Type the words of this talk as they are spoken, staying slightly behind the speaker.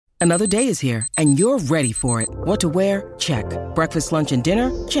Another day is here, and you're ready for it. What to wear? Check. Breakfast, lunch, and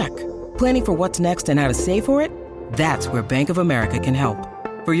dinner? Check. Planning for what's next and how to save for it? That's where Bank of America can help.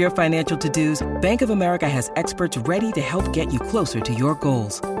 For your financial to-dos, Bank of America has experts ready to help get you closer to your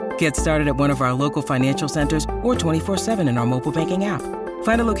goals. Get started at one of our local financial centers or 24/7 in our mobile banking app.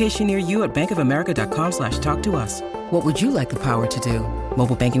 Find a location near you at bankofamerica.com/talktous. What would you like the power to do?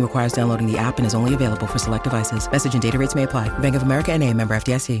 Mobile banking requires downloading the app and is only available for select devices. Message and data rates may apply. Bank of America N.A., member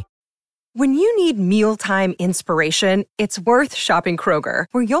FDIC. When you need mealtime inspiration, it's worth shopping Kroger,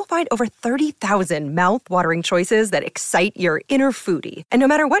 where you'll find over 30,000 mouth-watering choices that excite your inner foodie. And no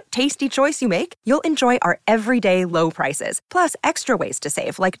matter what tasty choice you make, you'll enjoy our everyday low prices, plus extra ways to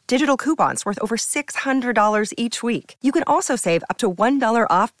save, like digital coupons worth over $600 each week. You can also save up to $1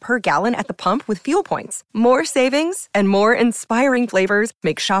 off per gallon at the pump with fuel points. More savings and more inspiring flavors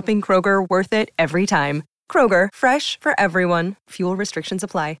make shopping Kroger worth it every time. Kroger, fresh for everyone. Fuel restrictions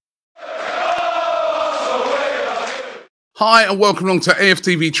apply. Hi and welcome along to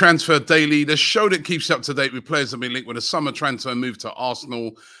AFTV Transfer Daily, the show that keeps you up to date with players that have been linked with a summer transfer move to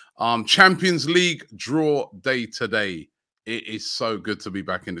Arsenal. Champions League draw day today. It is so good to be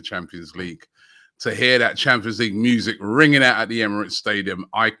back in the Champions League. To hear that Champions League music ringing out at the Emirates Stadium,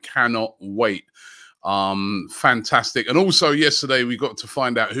 I cannot wait. Fantastic. And also yesterday we got to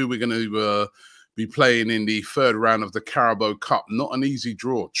find out who we're going to be playing in the third round of the Carabao Cup. Not an easy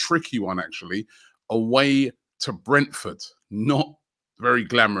draw, tricky one actually. Away to Brentford, not very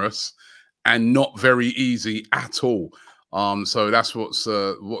glamorous and not very easy at all. So that's what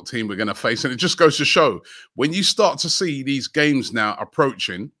team we're going to face. And it just goes to show, when you start to see these games now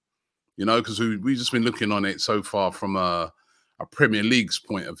approaching, you know, because we've just been looking on it so far from a Premier League's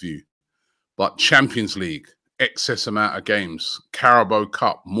point of view. But Champions League, excess amount of games. Carabao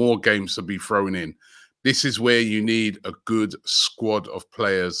Cup, more games to be thrown in. This is where you need a good squad of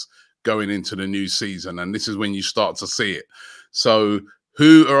players going into the new season, and this is when you start to see it. So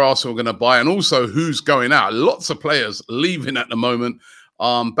who are Arsenal going to buy, and also who's going out? Lots of players leaving at the moment.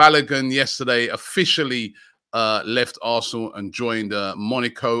 Balogun yesterday officially left Arsenal and joined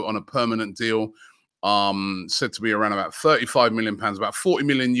Monaco on a permanent deal, said to be around about £35 million, about 40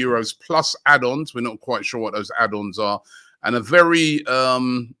 million euros plus add-ons. We're not quite sure what those add-ons are, and a very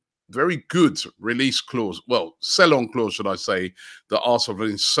good release clause, well, sell-on clause, should I say, that Arsenal have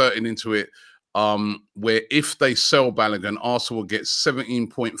inserted into it, where if they sell Balogun, Arsenal will get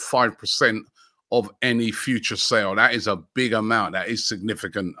 17.5% of any future sale. That is a big amount. That is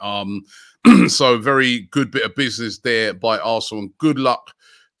significant. So very good bit of business there by Arsenal, and good luck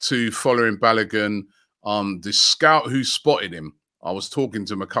to following Balogun. The scout who spotted him, I was talking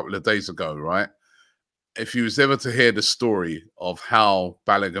to him a couple of days ago, right? If you was ever to hear the story of how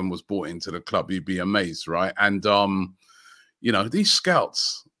Balogun was brought into the club, you'd be amazed, right? And you know, these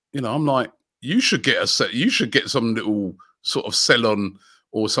scouts, you know, I'm like, you should get some little sort of sell on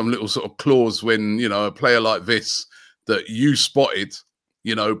or some little sort of clause when, you know, a player like this that you spotted,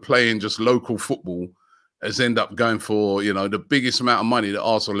 you know, playing just local football has ended up going for, you know, the biggest amount of money that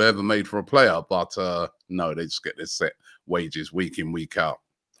Arsenal ever made for a player. But no, they just get their set wages week in, week out.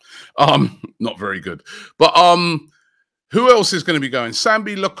 Not very good. But who else is going to be going?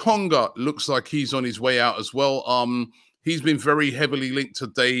 Sambi Lokonga looks like he's on his way out as well. He's been very heavily linked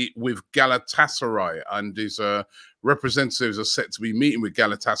today with Galatasaray, and his representatives are set to be meeting with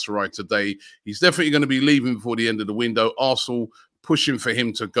Galatasaray today. He's definitely going to be leaving before the end of the window. Arsenal pushing for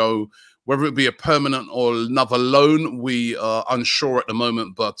him to go. Whether it be a permanent or another loan, we are unsure at the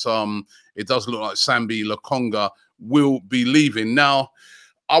moment, but it does look like Sambi Lokonga will be leaving. Now,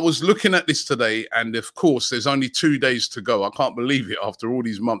 I was looking at this today, and of course, there's only 2 days to go. I can't believe it after all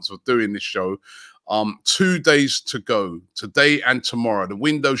these months of doing this show. 2 days to go, today and tomorrow. The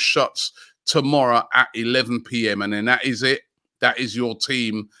window shuts tomorrow at 11 p.m. and then that is it. That is your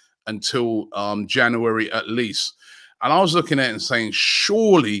team until January at least. And I was looking at it and saying,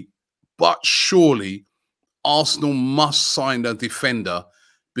 surely, Arsenal must sign a defender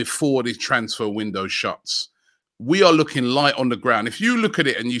before the transfer window shuts. We are looking light on the ground. If you look at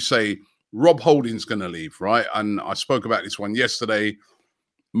it and you say, Rob Holding's going to leave, right? And I spoke about this one yesterday.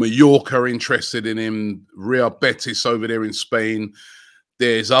 Mallorca interested in him. Real Betis over there in Spain.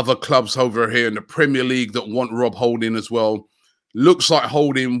 There's other clubs over here in the Premier League that want Rob Holding as well. Looks like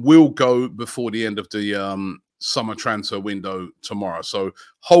Holding will go before the end of the summer transfer window tomorrow. So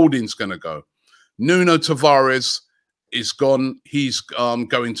Holding's going to go. Nuno Tavares is gone. He's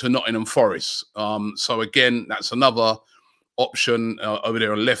going to Nottingham Forest. So again, that's another option over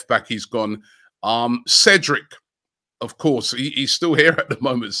there on left back. He's gone. Cedric, of course, he's still here at the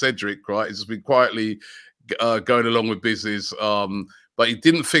moment. Cedric, right? He's been quietly going along with business. But but he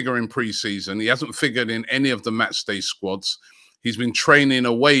didn't figure in pre-season. He hasn't figured in any of the match day squads. He's been training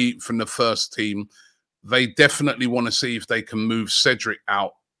away from the first team. They definitely want to see if they can move Cedric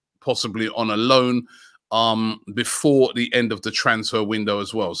out, possibly on a loan, before the end of the transfer window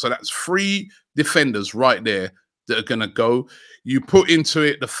as well. So that's 3 defenders right there that are going to go. You put into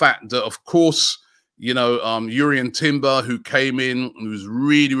it the fact that, of course, you know, Urian Timber, who came in, who was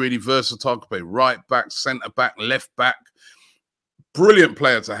really, really versatile, could play right back, centre back, left back. Brilliant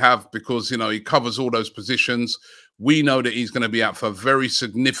player to have because, you know, he covers all those positions. We know that he's going to be out for a very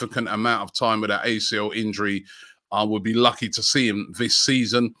significant amount of time with that ACL injury. We'll be lucky to see him this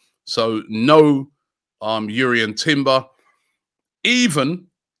season. So no Urian Timber. Even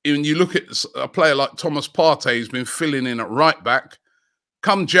when you look at a player like Thomas Partey, who's been filling in at right back,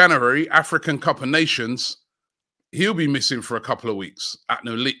 come January, African Cup of Nations, he'll be missing for a couple of weeks at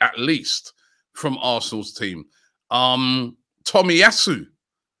least from Arsenal's team. Tomiyasu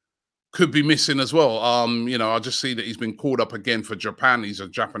could be missing as well. You know, I just see that he's been called up again for Japan. He's a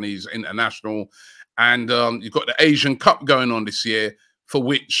Japanese international. And you've got the Asian Cup going on this year, for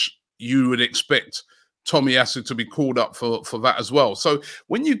which you would expect Tomiyasu to be called up for that as well. So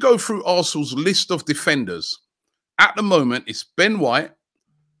when you go through Arsenal's list of defenders, at the moment, it's Ben White,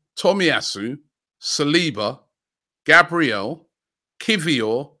 Tomiyasu, Saliba, Gabriel,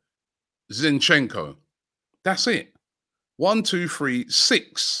 Kivior, Zinchenko. That's it. 1, 2, 3,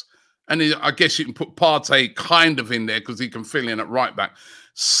 6. And I guess you can put Partey kind of in there because he can fill in at right back.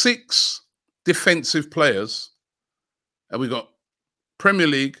 6 defensive players. And we've got Premier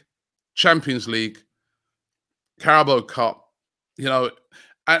League, Champions League, Carabao Cup, you know.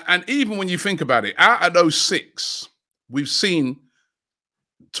 And even when you think about it, out of those 6, we've seen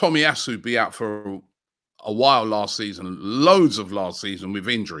Tomiyasu be out for a while last season, loads of last season with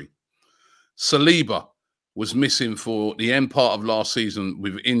injury. Saliba was missing for the end part of last season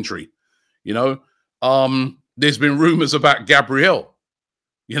with injury. You know, there's been rumors about Gabriel,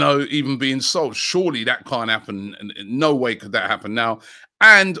 you know, even being sold. Surely that can't happen. And no way could that happen now.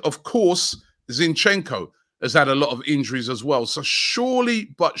 And of course, Zinchenko has had a lot of injuries as well. So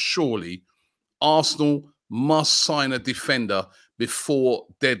surely, but surely, Arsenal must sign a defender before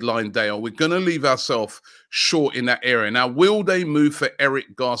deadline day, or we're going to leave ourselves short in that area. Now, will they move for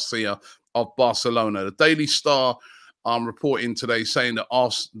Eric Garcia of Barcelona? The Daily Star reporting today saying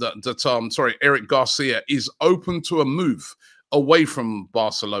that Eric Garcia is open to a move away from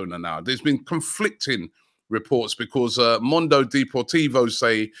Barcelona now. There's been conflicting reports because Mondo Deportivo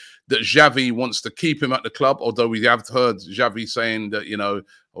say that Xavi wants to keep him at the club, although we have heard Xavi saying that, you know,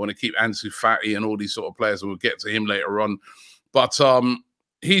 I want to keep Ansu Fati and all these sort of players, and we'll get to him later on. But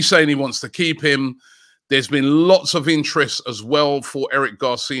he's saying he wants to keep him. There's been lots of interest as well for Eric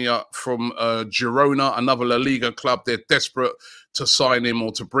Garcia from Girona, another La Liga club. They're desperate to sign him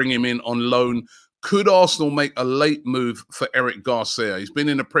or to bring him in on loan. Could Arsenal make a late move for Eric Garcia? He's been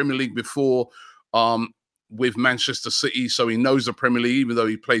in the Premier League before with Manchester City, so he knows the Premier League, even though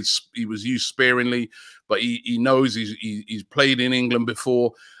he was used sparingly, but he knows he's played in England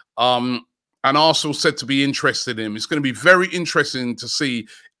before. And Arsenal said to be interested in him. It's going to be very interesting to see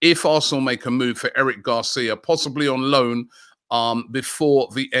if Arsenal make a move for Eric Garcia, possibly on loan, before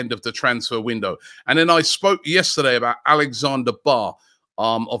the end of the transfer window. And then I spoke yesterday about Alexander Barr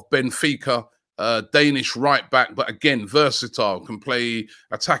of Benfica, Danish right back, but again, versatile, can play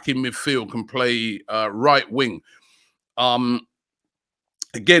attacking midfield, can play right wing.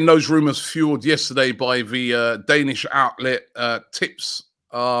 Again, those rumours fueled yesterday by the Danish outlet Tips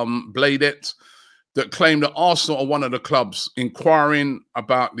Bladet, that claimed that Arsenal are one of the clubs inquiring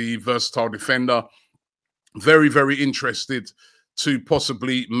about the versatile defender. Very, very interested to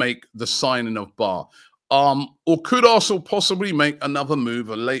possibly make the signing of Barr. Or could Arsenal possibly make another move,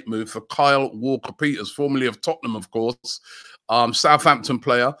 a late move, for Kyle Walker-Peters, formerly of Tottenham, of course, Southampton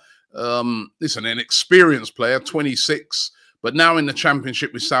player. Listen, an experienced player, 26, but now in the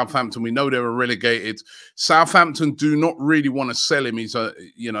Championship with Southampton. We know they were relegated. Southampton do not really want to sell him. He's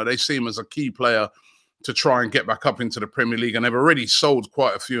they see him as a key player to try and get back up into the Premier League, and they've already sold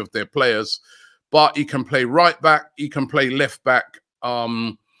quite a few of their players. But he can play right back, he can play left back,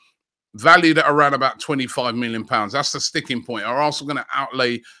 valued at around about £25 million. That's the sticking point. Are Arsenal going to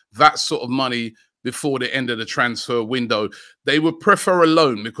outlay that sort of money before the end of the transfer window? They would prefer a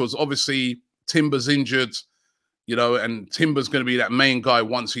loan because obviously Timber's injured, and Timber's going to be that main guy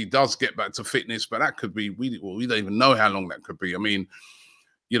once he does get back to fitness. But that could be, we don't even know how long that could be. I mean,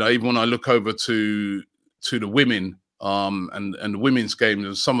 even when I look over to the women and the women's game,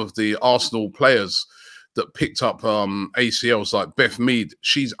 and some of the Arsenal players that picked up ACLs like Beth Mead,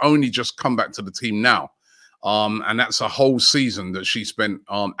 she's only just come back to the team now. And that's a whole season that she spent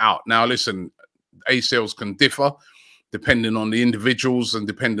out. Now, listen, ACLs can differ depending on the individuals and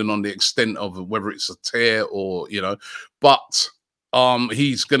depending on the extent of whether it's a tear or, but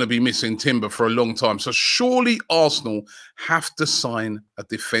he's going to be missing timber for a long time. So surely Arsenal have to sign a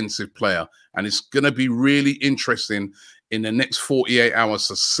defensive player. And it's going to be really interesting in the next 48 hours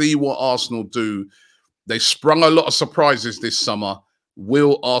to see what Arsenal do. They sprung a lot of surprises this summer.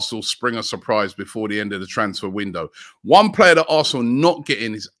 Will Arsenal spring a surprise before the end of the transfer window? One player that Arsenal not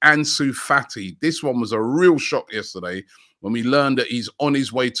getting is Ansu Fati. This one was a real shock yesterday when we learned that he's on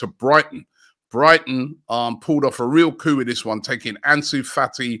his way to Brighton. Brighton pulled off a real coup with this one, taking Ansu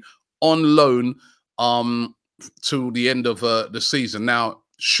Fati on loan to the end of the season. Now,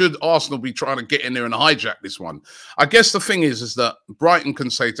 should Arsenal be trying to get in there and hijack this one? I guess the thing is that Brighton can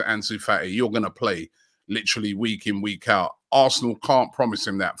say to Ansu Fati, you're going to play literally week in, week out. Arsenal can't promise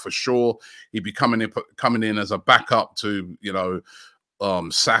him that for sure. He'd be coming in as a backup to,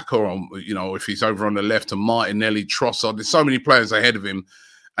 Saka, or, if he's over on the left, to Martinelli, Trossard. There's so many players ahead of him.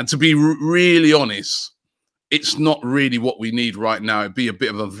 And to be really honest, it's not really what we need right now. It'd be a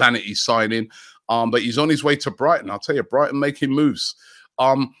bit of a vanity signing. But he's on his way to Brighton. I'll tell you, Brighton making moves.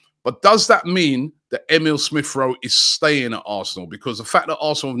 But does that mean that Emil Smith-Rowe is staying at Arsenal? Because the fact that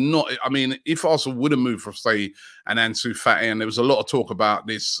Arsenal if Arsenal would have moved for, say, an Ansu Fati, and there was a lot of talk about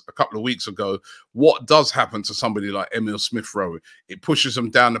this a couple of weeks ago, what does happen to somebody like Emil Smith-Rowe? It pushes them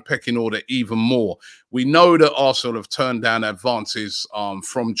down the pecking order even more. We know that Arsenal have turned down advances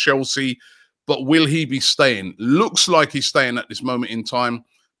from Chelsea, but will he be staying? Looks like he's staying at this moment in time,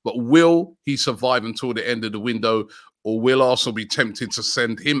 but will he survive until the end of the window? Or will Arsenal be tempted to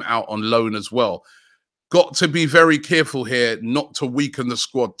send him out on loan as well? Got to be very careful here not to weaken the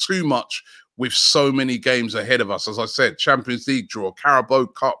squad too much with so many games ahead of us. As I said, Champions League draw, Carabao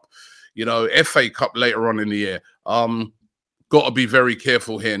Cup, FA Cup later on in the year. Got to be very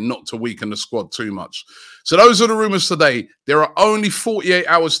careful here not to weaken the squad too much. So those are the rumours today. There are only 48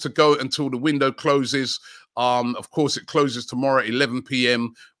 hours to go until the window closes. Of course, it closes tomorrow at 11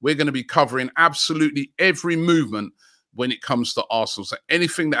 p.m. We're going to be covering absolutely every movement when it comes to Arsenal. So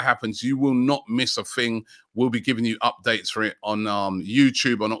anything that happens, you will not miss a thing. We'll be giving you updates for it on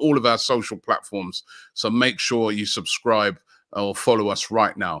YouTube, on all of our social platforms. So make sure you subscribe or follow us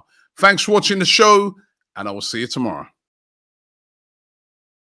right now. Thanks for watching the show, and I will see you tomorrow.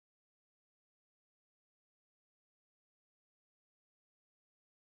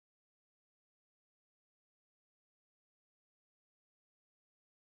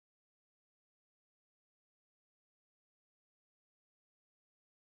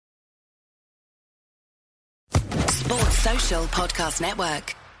 Sports Social Podcast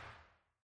Network.